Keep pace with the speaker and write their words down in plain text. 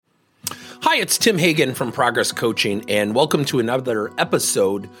Hi, it's Tim Hagen from Progress Coaching, and welcome to another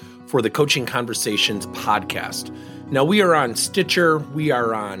episode for the Coaching Conversations podcast. Now, we are on Stitcher, we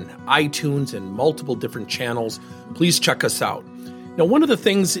are on iTunes, and multiple different channels. Please check us out. Now, one of the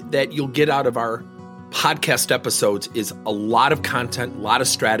things that you'll get out of our podcast episodes is a lot of content, a lot of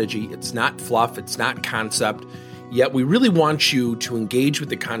strategy. It's not fluff, it's not concept, yet we really want you to engage with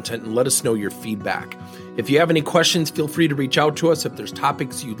the content and let us know your feedback. If you have any questions, feel free to reach out to us. If there's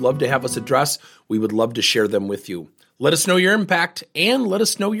topics you'd love to have us address, we would love to share them with you. Let us know your impact and let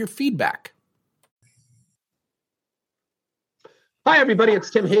us know your feedback. Hi, everybody. It's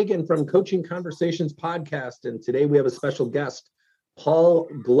Tim Hagen from Coaching Conversations podcast. And today we have a special guest, Paul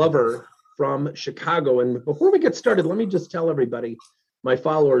Glover from Chicago. And before we get started, let me just tell everybody, my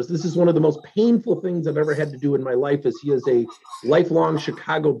followers, this is one of the most painful things I've ever had to do in my life, as he is a lifelong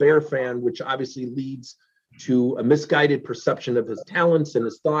Chicago Bear fan, which obviously leads to a misguided perception of his talents and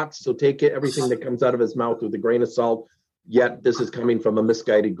his thoughts. So take everything that comes out of his mouth with a grain of salt. Yet this is coming from a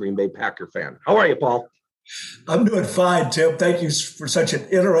misguided Green Bay Packer fan. How are you, Paul? I'm doing fine, Tim. Thank you for such an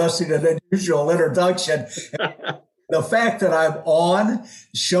interesting and unusual introduction. The fact that I'm on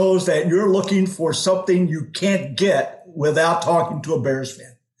shows that you're looking for something you can't get without talking to a Bears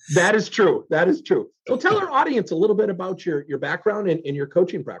fan. That is true. That is true. So tell our audience a little bit about your background and your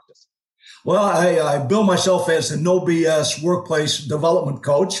coaching practice. Well, I bill myself as a no BS workplace development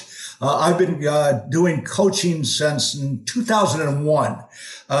coach. I've been doing coaching since 2001.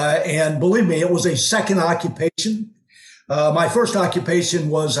 And believe me, it was a second occupation. My first occupation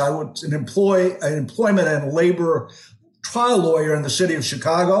was I was an employment and labor trial lawyer in the city of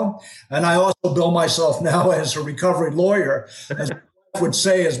Chicago. And I also bill myself now as a recovery lawyer. As I would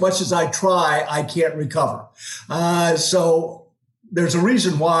say, as much as I try, I can't recover. So there's a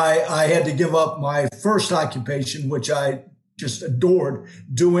reason why I had to give up my first occupation, which I just adored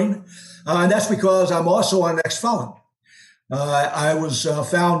doing. And that's because I'm also an ex-felon. I was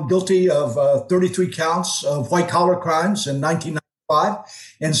found guilty of 33 counts of white-collar crimes in 1995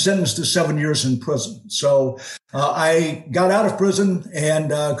 and sentenced to 7 years in prison. So I got out of prison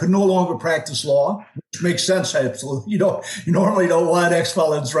and could no longer practice law, which makes sense, absolutely. You normally don't want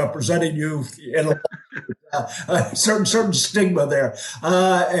ex-felons representing you in a certain stigma there.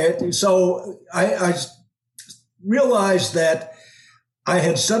 So I realized that I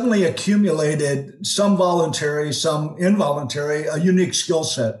had suddenly accumulated some voluntary, some involuntary, a unique skill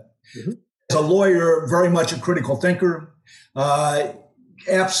set. Mm-hmm. As a lawyer, very much a critical thinker,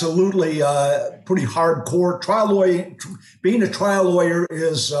 absolutely pretty hardcore. Trial lawyer, being a trial lawyer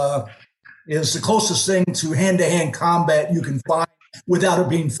is the closest thing to hand-to-hand combat you can find without it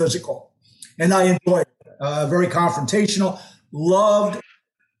being physical. And I enjoyed it. Very confrontational, loved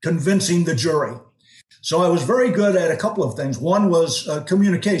convincing the jury. So I was very good at a couple of things. One was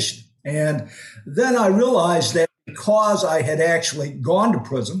communication. And then I realized that because I had actually gone to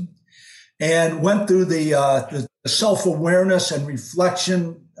prison and went through the self-awareness and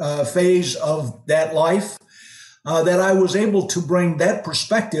reflection phase of that life, that I was able to bring that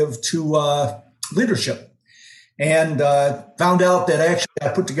perspective to leadership. And found out that actually I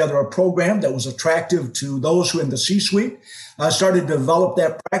put together a program that was attractive to those who in the C-suite. I started to develop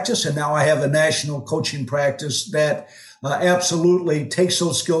that practice, and now I have a national coaching practice that absolutely takes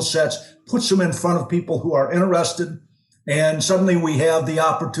those skill sets, puts them in front of people who are interested, and suddenly we have the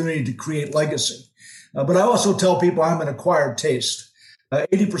opportunity to create legacy. But I also tell people I'm an acquired taste.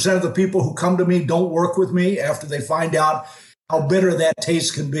 80% of the people who come to me don't work with me after they find out how bitter that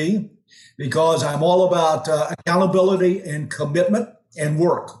taste can be, because I'm all about accountability and commitment and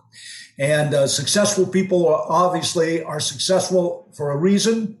work. And successful people obviously are successful for a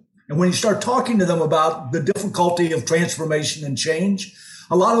reason. And when you start talking to them about the difficulty of transformation and change,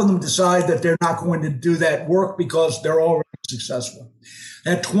 a lot of them decide that they're not going to do that work because they're already successful.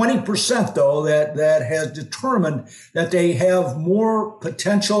 That 20%, though, that has determined that they have more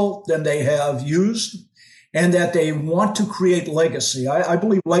potential than they have used, and that they want to create legacy. I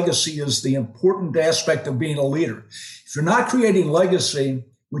believe legacy is the important aspect of being a leader. If you're not creating legacy,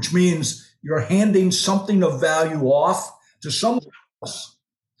 which means you're handing something of value off to someone else,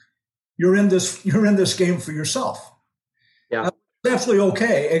 you're in this game for yourself. Yeah. It's absolutely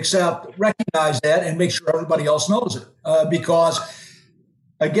okay, except recognize that and make sure everybody else knows it. Because,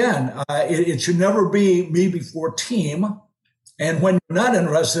 again, it should never be me before team. And when you're not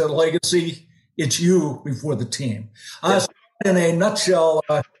interested in legacy, it's you before the team. So in a nutshell,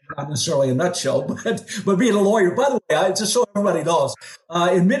 not necessarily a nutshell, but being a lawyer, by the way, just so everybody knows,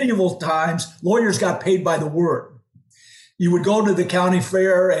 in medieval times, lawyers got paid by the word. You would go to the county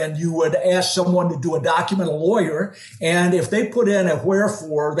fair and you would ask someone to do a document, a lawyer, and if they put in a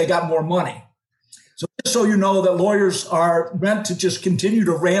wherefore, they got more money. So just so you know that lawyers are meant to just continue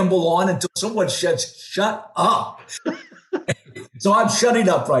to ramble on until someone says, shut up. So I'm shutting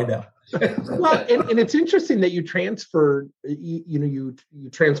up right now. Well, and it's interesting that you transferred, you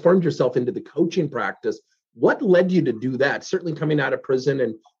transformed yourself into the coaching practice. What led you to do that? Certainly coming out of prison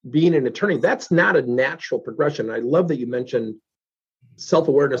and being an attorney, that's not a natural progression. I love that you mentioned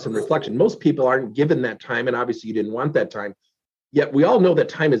self-awareness and reflection. Most people aren't given that time, and obviously you didn't want that time. Yet we all know that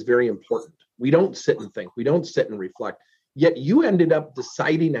time is very important. We don't sit and think. We don't sit and reflect. Yet you ended up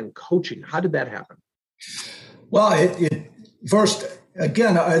deciding on coaching. How did that happen? Well, first,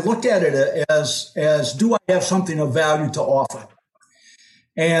 again, I looked at it as do I have something of value to offer?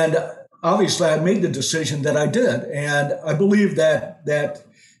 And obviously, I made the decision that I did. And I believe that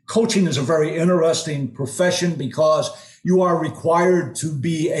coaching is a very interesting profession because you are required to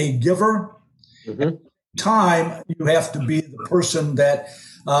be a giver. Mm-hmm. At the time, you have to be the person that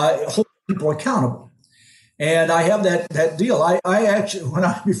holds people accountable. And I have that deal. I actually,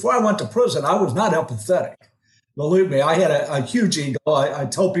 before I went to prison, I was not empathetic. Believe me, I had a huge ego. I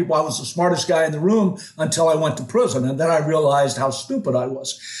told people I was the smartest guy in the room until I went to prison. And then I realized how stupid I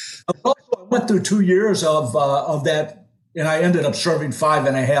was. Also, I went through 2 years of that, and I ended up serving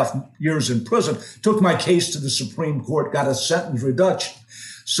 5.5 years in prison. Took my case to the Supreme Court, got a sentence reduction.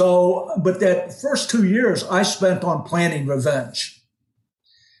 So, but that first 2 years I spent on planning revenge.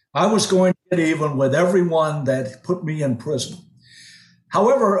 I was going to get even with everyone that put me in prison.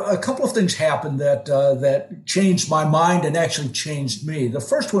 However, a couple of things happened that changed my mind and actually changed me. The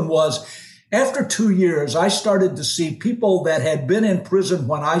first one was, after 2 years, I started to see people that had been in prison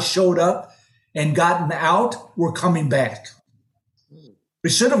when I showed up and gotten out were coming back.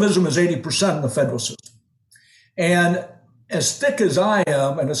 Recidivism is 80% in the federal system. And as thick as I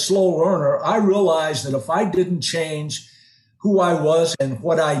am and a slow learner, I realized that if I didn't change who I was and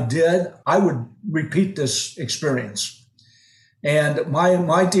what I did, I would repeat this experience. And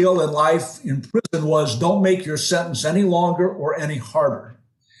my deal in life in prison was don't make your sentence any longer or any harder.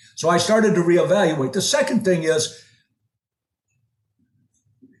 So I started to reevaluate. The second thing is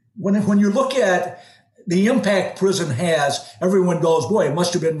when you look at the impact prison has, everyone goes, boy, it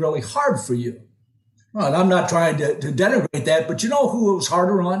must have been really hard for you. Well, and I'm not trying to denigrate that, but you know who it was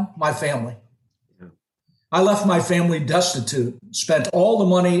harder on? My family. Yeah. I left my family destitute, spent all the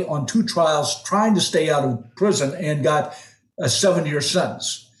money on 2 trials trying to stay out of prison and got a 7-year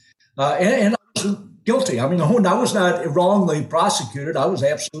sentence. And I was guilty. I mean, I was not wrongly prosecuted. I was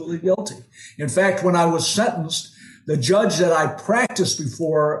absolutely guilty. In fact, when I was sentenced, the judge that I practiced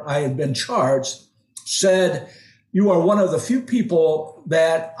before I had been charged said, you are one of the few people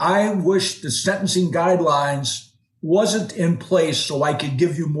that I wish the sentencing guidelines wasn't in place so I could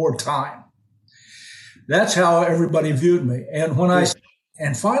give you more time. That's how everybody viewed me.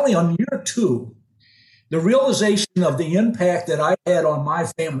 And finally on year 2, the realization of the impact that I had on my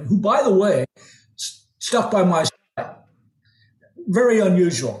family, who, by the way, stuck by my side, very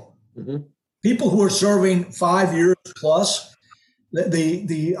unusual. Mm-hmm. People who are serving 5 years plus,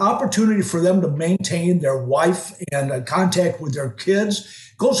 the opportunity for them to maintain their wife and contact with their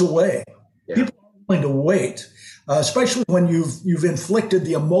kids goes away. Yeah. People are willing to wait, especially when you've inflicted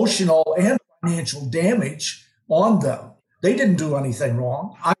the emotional and financial damage on them. They didn't do anything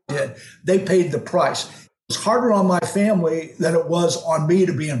wrong. I did. They paid the price. It was harder on my family than it was on me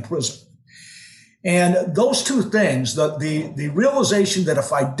to be in prison. And those two things, the realization that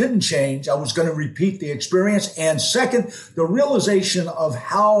if I didn't change, I was going to repeat the experience. And second, the realization of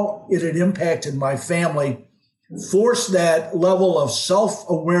how it had impacted my family forced that level of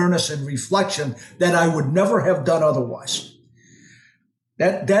self-awareness and reflection that I would never have done otherwise.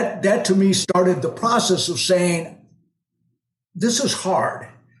 That to me started the process of saying, this is hard.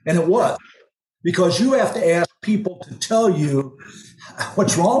 And it was, because you have to ask people to tell you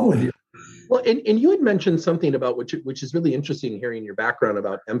what's wrong with you. Well, and you had mentioned something about which is really interesting, hearing your background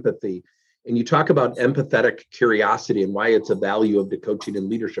about empathy. And you talk about empathetic curiosity and why it's a value of the coaching and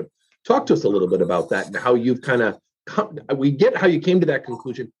leadership. Talk to us a little bit about that and how you've we get how you came to that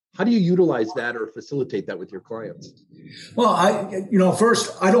conclusion. How do you utilize that or facilitate that with your clients? Well,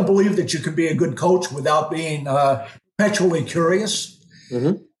 first, I don't believe that you can be a good coach without being perpetually curious. Mm-hmm.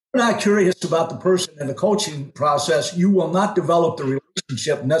 If you're not curious about the person in the coaching process, you will not develop the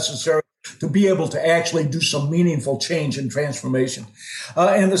relationship necessary to be able to actually do some meaningful change and transformation.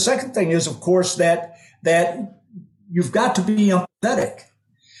 And the second thing is, of course, that you've got to be empathetic.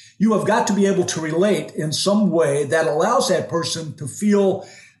 You have got to be able to relate in some way that allows that person to feel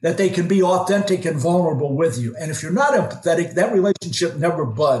that they can be authentic and vulnerable with you. And if you're not empathetic, that relationship never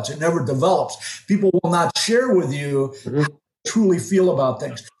buds. It never develops. People will not share with you how they truly feel about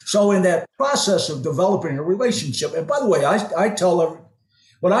things. So in that process of developing a relationship, and by the way, I tell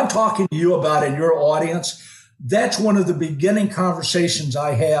what I'm talking to you about in your audience, that's one of the beginning conversations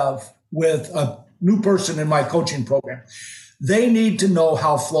I have with a new person in my coaching program. They need to know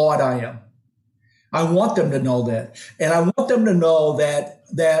how flawed I am. I want them to know that. And I want them to know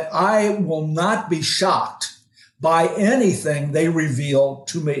that I will not be shocked by anything they reveal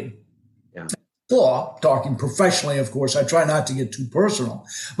to me. Yeah. Flaw, talking professionally, of course, I try not to get too personal.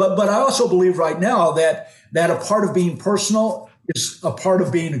 But I also believe right now that a part of being personal is a part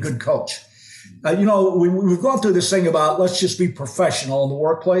of being a good coach. We've gone through this thing about let's just be professional in the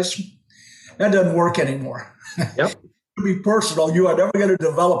workplace. That doesn't work anymore. Yep. To be personal, you are never going to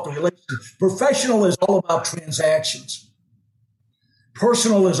develop the relationship. Professional is all about transactions.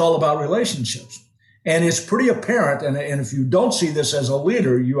 Personal is all about relationships. And it's pretty apparent, and if you don't see this as a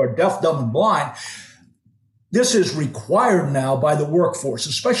leader, you are deaf, dumb, and blind. This is required now by the workforce,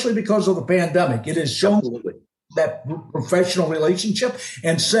 especially because of the pandemic. It has shown that professional relationship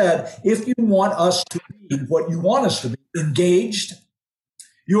and said, if you want us to be what you want us to be, engaged,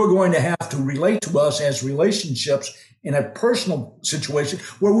 you are going to have to relate to us as relationships in a personal situation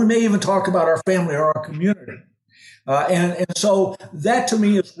where we may even talk about our family or our community. And so that to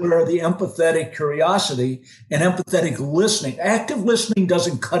me is where the empathetic curiosity and empathetic listening, active listening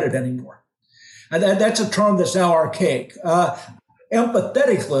doesn't cut it anymore. And that's a term that's now archaic.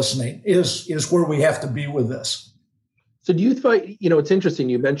 Empathetic listening is where we have to be with this. So do you find, it's interesting,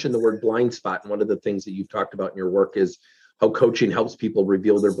 you mentioned the word blind spot, and one of the things that you've talked about in your work is how coaching helps people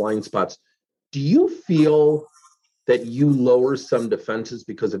reveal their blind spots. Do you feel that you lower some defenses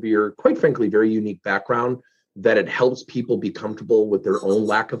because of your, quite frankly, very unique background, that it helps people be comfortable with their own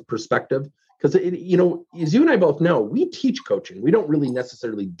lack of perspective? Because, as you and I both know, we teach coaching. We don't really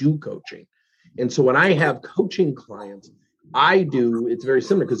necessarily do coaching. And so when I have coaching clients, it's very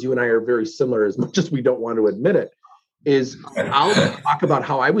similar because you and I are very similar as much as we don't want to admit it, is I'll talk about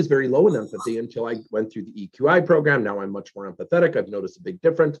how I was very low in empathy until I went through the EQI program. Now I'm much more empathetic. I've noticed a big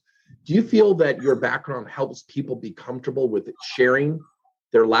difference. Do you feel that your background helps people be comfortable with sharing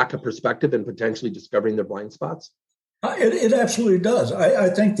their lack of perspective and potentially discovering their blind spots? It absolutely does. I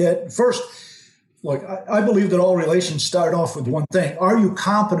think that first, look, I believe that all relations start off with one thing. Are you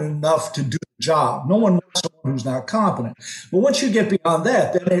competent enough to do the job? No one wants someone who's not competent. But once you get beyond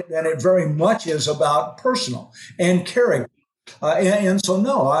that, then it very much is about personal and character. And so,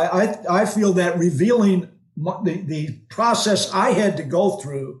 no, I feel that revealing the process I had to go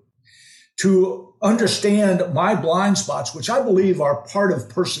through to understand my blind spots, which I believe are part of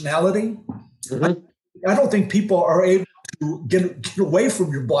personality. Mm-hmm. I don't think people are able to get away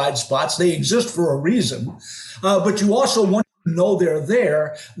from your blind spots. They exist for a reason. But you also want to know they're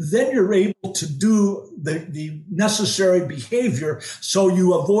there. Then you're able to do the necessary behavior so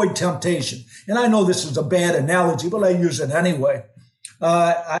you avoid temptation. And I know this is a bad analogy, but I use it anyway. When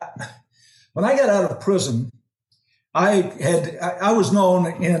I got out of prison, I was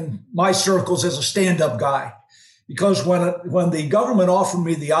known in my circles as a stand-up guy, because when the government offered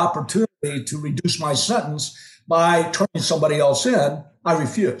me the opportunity to reduce my sentence by turning somebody else in, I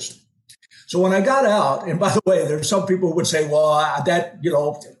refused. So when I got out, and by the way, there's some people who would say, well, that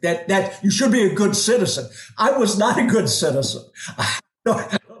you should be a good citizen. I was not a good citizen. I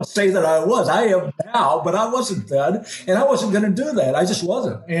don't say that I was. I am now, but I wasn't then, and I wasn't going to do that. I just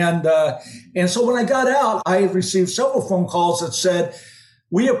wasn't. And so when I got out, I received several phone calls that said,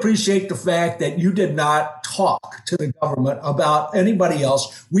 we appreciate the fact that you did not talk to the government about anybody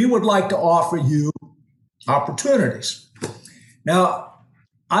else. We would like to offer you opportunities. Now,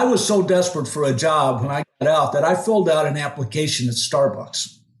 I was so desperate for a job when I got out that I filled out an application at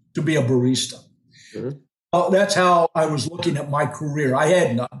Starbucks to be a barista. Mm-hmm. That's how I was looking at my career. I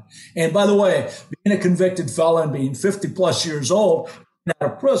had none. And by the way, being a convicted felon, being 50 plus years old,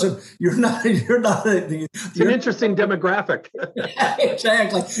 out of prison, it's an interesting demographic.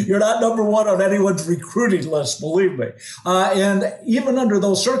 Exactly. You're not number one on anyone's recruiting list, believe me. And even under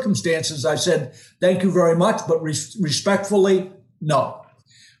those circumstances, I said, thank you very much, but respectfully, no.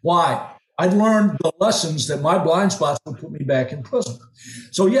 Why? I'd learned the lessons that my blind spots would put me back in prison.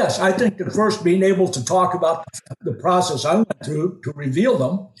 So yes, I think that first being able to talk about the process I went through to reveal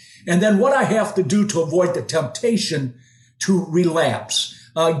them, and then what I have to do to avoid the temptation to relapse.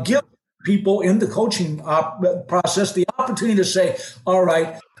 Give people in the coaching process the opportunity to say, all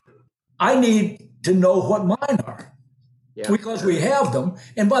right, I need to know what mine are. because we have them.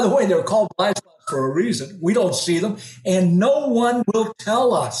 And by the way, they're called blind spots for a reason. We don't see them, and no one will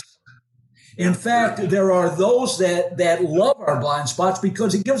tell us. In fact, there are those that love our blind spots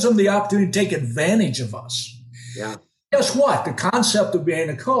because it gives them the opportunity to take advantage of us. Yeah. Guess what? The concept of being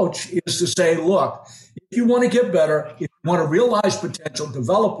a coach is to say, look, if you want to get better, if you want to realize potential,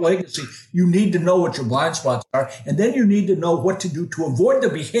 develop legacy, you need to know what your blind spots are. And then you need to know what to do to avoid the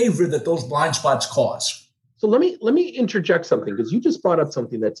behavior that those blind spots cause. So let me interject something, because you just brought up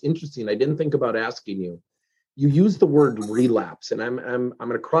something that's interesting. I didn't think about asking you. You use the word relapse, and I'm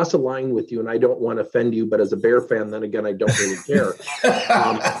going to cross a line with you, and I don't want to offend you, but as a Bear fan, then again, I don't really care.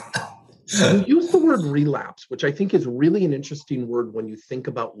 You use the word relapse, which I think is really an interesting word when you think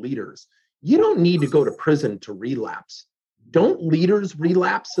about leaders. You don't need to go to prison to relapse. Don't leaders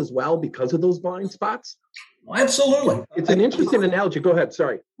relapse as well because of those blind spots? Absolutely. It's an interesting analogy. Go ahead.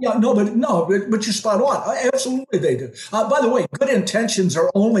 Sorry. Yeah, but you're spot on. Absolutely, they do. By the way, good intentions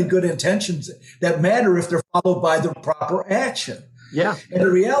are only good intentions that matter if they're followed by the proper action. Yeah. And the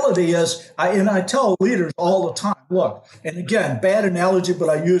reality is, I tell leaders all the time, look, and again, bad analogy, but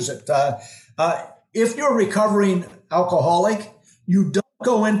I use it. If you're a recovering alcoholic, you don't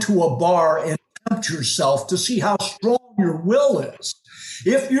go into a bar and tempt yourself to see how strong your will is.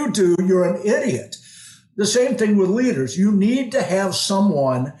 If you do, you're an idiot. The same thing with leaders. You need to have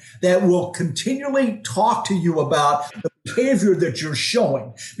someone that will continually talk to you about the behavior that you're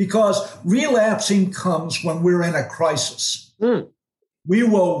showing, because relapsing comes when we're in a crisis. We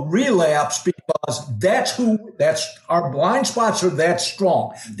will relapse because that's our blind spots are that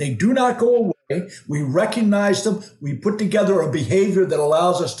strong. They do not go away. We recognize them. We put together a behavior that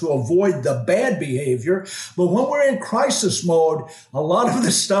allows us to avoid the bad behavior. But when we're in crisis mode, a lot of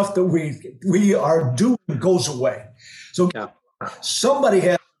the stuff that we are doing goes away. So somebody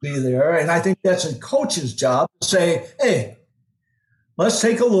has to be there. And I think that's a coach's job to say, hey, let's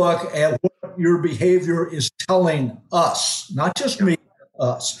take a look at what your behavior is telling us, not just me.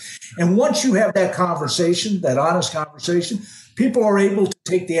 Us. And once you have that conversation, that honest conversation, people are able to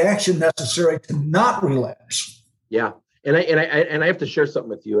take the action necessary to not relapse. Yeah. And I have to share something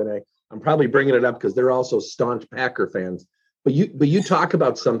with you, and I'm probably bringing it up because they're also staunch Packer fans, but you talk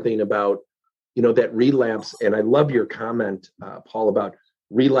about something about, that relapse. And I love your comment, Paul, about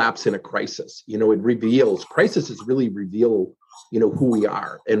relapse in a crisis. It reveals, crises really reveal, who we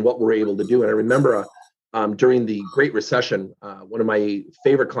are and what we're able to do. And I remember during the Great Recession, one of my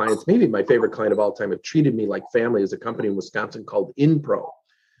favorite clients, maybe my favorite client of all time, have treated me like family, is a company in Wisconsin called Inpro.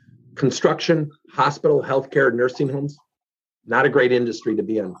 Construction, hospital, healthcare, nursing homes, not a great industry to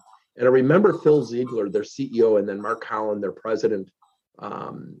be in. And I remember Phil Ziegler, their CEO, and then Mark Holland, their president,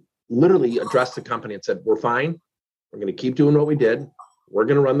 literally addressed the company and said, we're fine. We're going to keep doing what we did. We're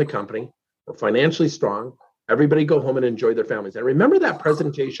going to run the company. We're financially strong. Everybody go home and enjoy their families. And I remember that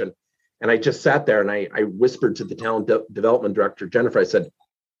presentation. And I just sat there and I whispered to the talent development director, Jennifer, I said,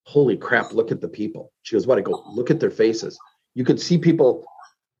 holy crap, look at the people. She goes, what? I go, look at their faces. You could see people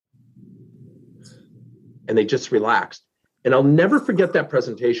and they just relaxed. And I'll never forget that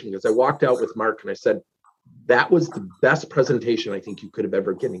presentation, because I walked out with Mark and I said, that was the best presentation I think you could have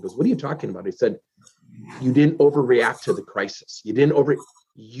ever given. He goes, what are you talking about? I said, you didn't overreact to the crisis.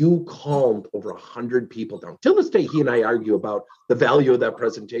 You calmed over 100 people down. Till this day, he and I argue about the value of that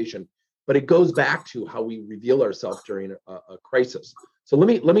presentation. But it goes back to how we reveal ourselves during a crisis. So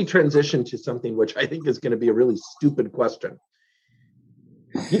let me transition to something which I think is going to be a really stupid question.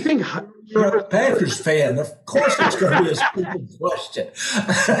 You think you're a Packers fan? Of course, it's going to be a stupid question.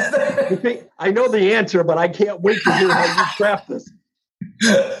 I know the answer, but I can't wait to hear how you craft this.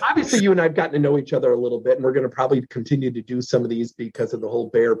 Obviously, you and I have gotten to know each other a little bit, and we're going to probably continue to do some of these because of the whole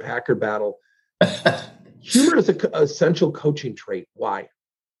Bear-Packer battle. Humor is an essential coaching trait. Why?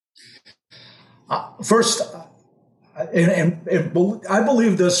 First, and I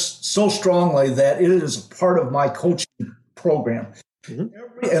believe this so strongly that it is a part of my coaching program.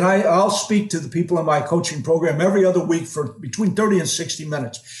 Mm-hmm. And I'll speak to the people in my coaching program every other week for between 30 and 60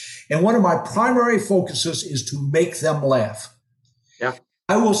 minutes. And one of my primary focuses is to make them laugh. Yeah.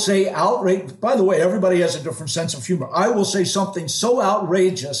 I will say outrageous. By the way, everybody has a different sense of humor. I will say something so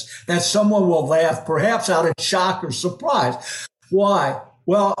outrageous that someone will laugh, perhaps out of shock or surprise. Why?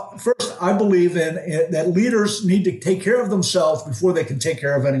 Well, first, I believe that leaders need to take care of themselves before they can take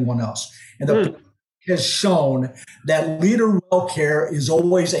care of anyone else. And the has shown that leader well-care is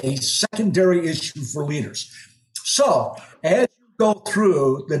always a secondary issue for leaders. So as you go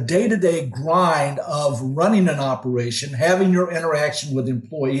through the day-to-day grind of running an operation, having your interaction with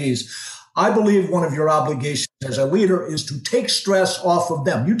employees, I believe one of your obligations as a leader is to take stress off of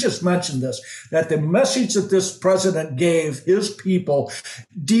them. You just mentioned this, that the message that this president gave his people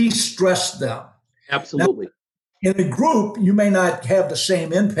de-stressed them. Absolutely. Now, in a group, you may not have the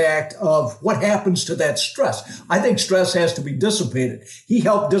same impact of what happens to that stress. I think stress has to be dissipated. He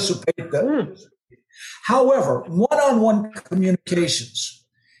helped dissipate that. However, one-on-one communications,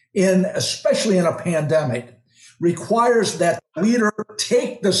 especially in a pandemic, requires that the leader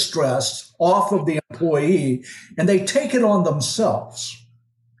take the stress off of the employee and they take it on themselves.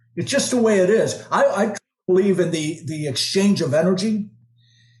 It's just the way it is. I believe in the exchange of energy.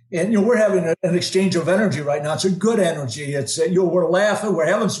 And, we're having an exchange of energy right now. It's a good energy. It's, we're laughing. We're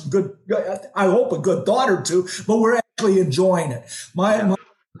having some good, I hope a good thought or two, but we're actually enjoying it. My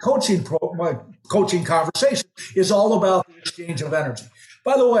coaching conversation is all about the exchange of energy.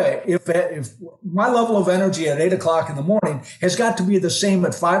 By the way, if my level of energy at 8 o'clock in the morning has got to be the same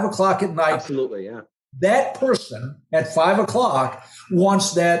at 5 o'clock at night. Absolutely, yeah. That person at 5 o'clock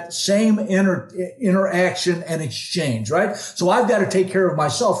wants that same interaction and exchange, right? So I've got to take care of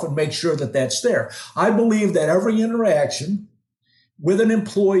myself and make sure that that's there. I believe that every interaction with an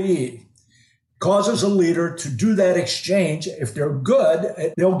employee causes a leader to do that exchange. If they're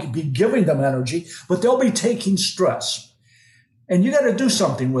good, they'll be giving them energy, but they'll be taking stress. And you got to do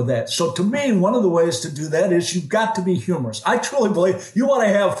something with that. So to me, one of the ways to do that is you've got to be humorous. I truly believe you want to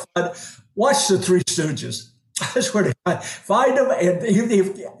have fun. Watch the Three Stooges. I swear to God, find them and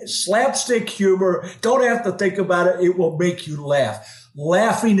if slapstick humor. Don't have to think about it. It will make you laugh.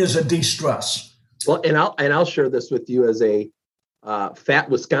 Laughing is a de-stress. Well, and I'll share this with you as a fat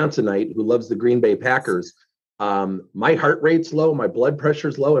Wisconsinite who loves the Green Bay Packers. My heart rate's low, my blood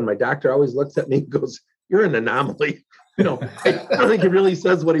pressure's low, and my doctor always looks at me and goes, "You're an anomaly." I don't think he really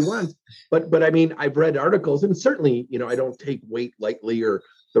says what he wants, but I mean, I've read articles, and certainly, I don't take weight lightly or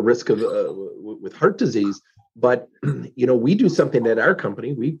the risk of with heart disease. But we do something at our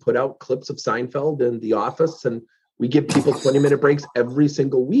company. We put out clips of Seinfeld and The Office, and we give people 20-minute breaks every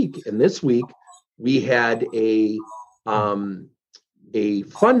single week. And this week we had a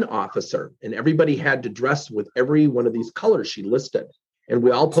fun officer, and everybody had to dress with every one of these colors she listed. And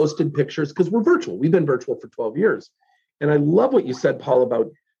we all posted pictures because we're virtual. We've been virtual for 12 years. And I love what you said, Paul,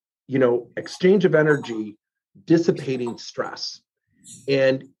 about, exchange of energy, dissipating stress.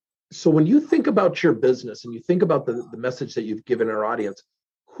 And so when you think about your business and you think about the message that you've given our audience,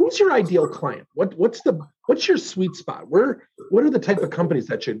 who's your ideal client? What's your sweet spot? What are the type of companies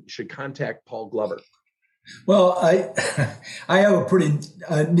that should contact Paul Glover? Well, I have a pretty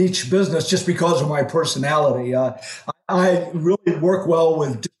niche business just because of my personality. I really work well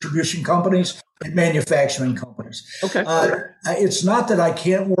with distribution companies and manufacturing companies. Okay. It's not that I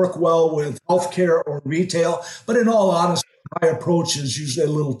can't work well with healthcare or retail, but in all honesty, my approach is usually a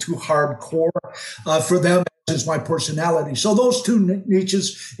little too hardcore for them, as is my personality. So those two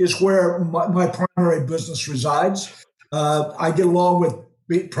niches is where my primary business resides. I get along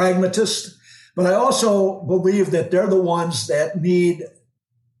with pragmatists, but I also believe that they're the ones that need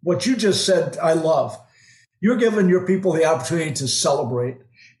what you just said. I love. You're giving your people the opportunity to celebrate.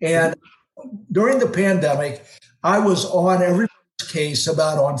 And during the pandemic, I was on everybody's case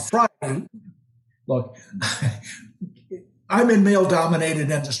about on Friday. Look, I'm in male-dominated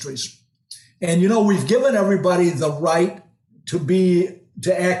industries. And, we've given everybody the right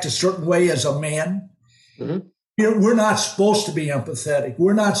to act a certain way as a man. Mm-hmm. We're not supposed to be empathetic.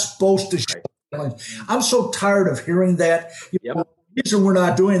 We're not supposed to show feelings. I'm so tired of hearing that. The reason we're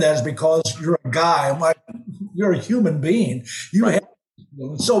not doing that is because you're a guy. I'm like, you're a human being.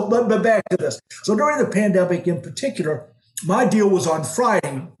 So, but back to this. So during the pandemic in particular, my deal was on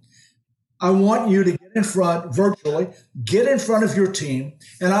Friday. I want you to get in front virtually, get in front of your team,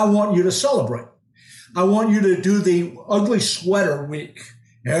 and I want you to celebrate. I want you to do the ugly sweater week.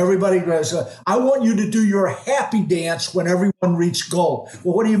 Everybody goes, I want you to do your happy dance when everyone reaches goal.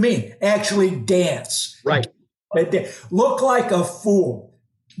 Well, what do you mean? Actually dance. Right. Look like a fool.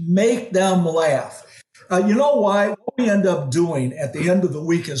 Make them laugh. You know why? What we end up doing at the end of the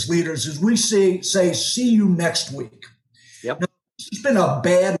week as leaders is we say, see you next week. Yep. Now, it's been a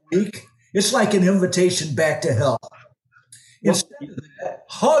bad week. It's like an invitation back to hell. Instead of that,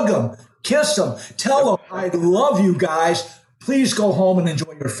 hug them, kiss them, tell them, I love you guys. Please go home and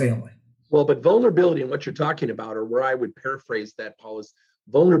enjoy your family. Well, but vulnerability and what you're talking about, or where I would paraphrase that, Paul, is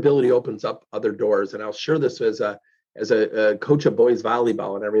vulnerability opens up other doors. And I'll share this as a coach of boys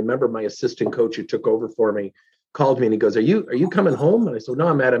volleyball. And I remember my assistant coach who took over for me called me and he goes, are you coming home? And I said, no,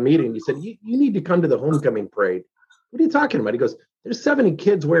 I'm at a meeting. He said, you need to come to the homecoming parade. What are you talking about? He goes, there's 70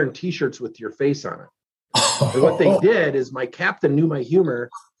 kids wearing T-shirts with your face on it. And what they did is my captain knew my humor,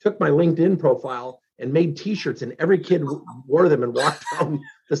 took my LinkedIn profile and made t-shirts, and every kid wore them and walked down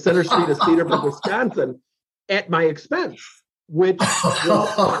the center street of Cedarburg, Wisconsin at my expense, which was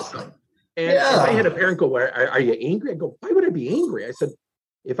awesome. And I had a parent go, are you angry? I go, why would I be angry? I said,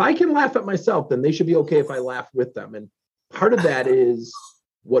 if I can laugh at myself, then they should be okay if I laugh with them. And part of that is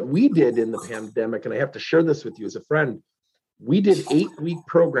what we did in the pandemic. And I have to share this with you as a friend. We did 8-week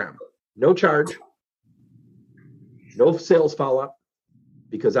program, no charge, no sales follow-up,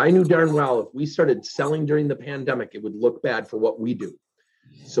 because I knew darn well if we started selling during the pandemic, it would look bad for what we do.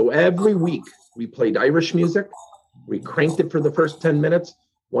 So every week we played Irish music. We cranked it for the first 10 minutes.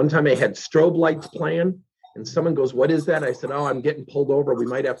 One time I had strobe lights playing and someone goes, what is that? I said, oh, I'm getting pulled over. We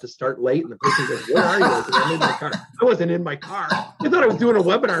might have to start late. And the person goes, where are you? I said, I'm in my car. I wasn't in my car. I thought I was doing a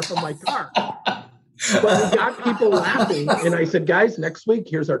webinar from my car. But we got people laughing. And I said, guys, next week,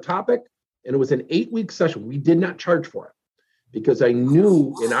 here's our topic. And it was an 8-week session. We did not charge for it because I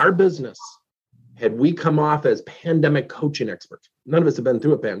knew in our business, had we come off as pandemic coaching experts, none of us have been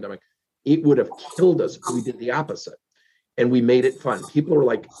through a pandemic, it would have killed us if we did the opposite. And we made it fun. People were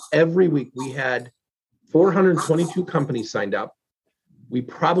like, every week we had 422 companies signed up. We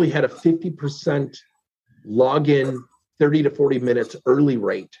probably had a 50% login 30 to 40 minutes early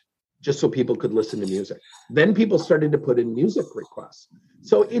rate, just so people could listen to music. Then people started to put in music requests.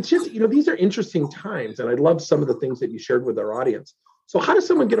 So it's just, these are interesting times. And I love some of the things that you shared with our audience. So how does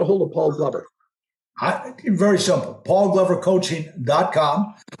someone get a hold of Paul Glover? Very simple.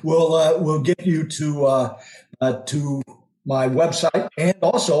 PaulGloverCoaching.com will get you to my website, and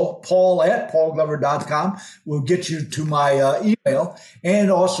also Paul@PaulGlover.com will get you to my email,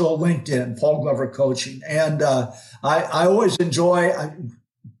 and also LinkedIn, Paul Glover Coaching. And I always enjoy.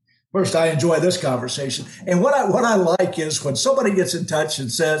 First, I enjoy this conversation. And what I like is when somebody gets in touch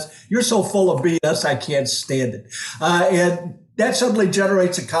and says, you're so full of BS, I can't stand it. And that suddenly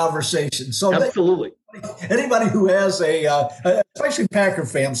generates a conversation. So absolutely. Anybody who has especially Packer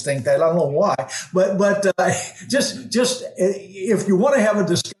fans think that, I don't know why, but just if you want to have a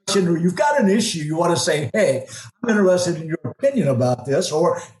discussion or you've got an issue, you want to say, hey, I'm interested in your opinion about this,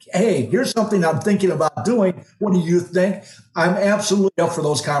 or hey, here's something I'm thinking about doing. What do you think? I'm absolutely up for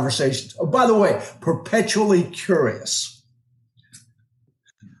those conversations. Oh, by the way, perpetually curious.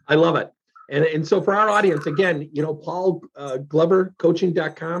 I love it. And so for our audience, again, Paul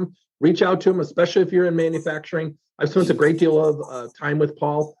GloverCoaching.com, reach out to him, especially if you're in manufacturing. I've spent a great deal of time with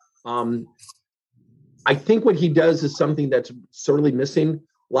Paul. I think what he does is something that's sorely missing.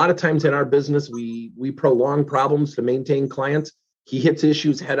 A lot of times in our business, we prolong problems to maintain clients. He hits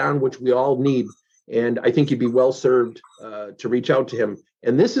issues head on, which we all need. And I think you'd be well served to reach out to him.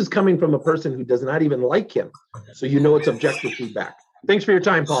 And this is coming from a person who does not even like him. So it's objective feedback. Thanks for your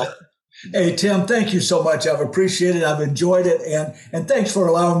time, Paul. Hey, Tim, thank you so much. I've appreciated it. I've enjoyed it. And thanks for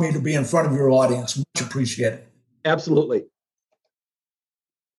allowing me to be in front of your audience. Much appreciated. Absolutely.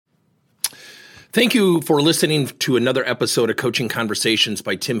 Thank you for listening to another episode of Coaching Conversations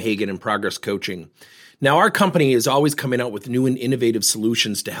by Tim Hagen and Progress Coaching. Now, our company is always coming out with new and innovative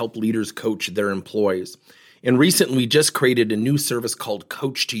solutions to help leaders coach their employees. And recently, we just created a new service called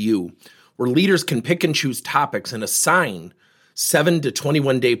Coach to You, where leaders can pick and choose topics and assign 7 to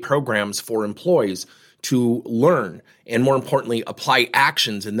 21-day programs for employees to learn and, more importantly, apply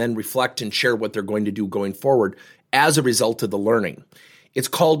actions and then reflect and share what they're going to do going forward as a result of the learning. It's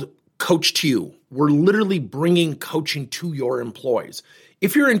called Coach to You. We're literally bringing coaching to your employees.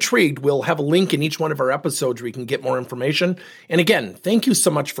 If you're intrigued, we'll have a link in each one of our episodes where you can get more information. And again, thank you so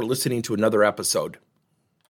much for listening to another episode.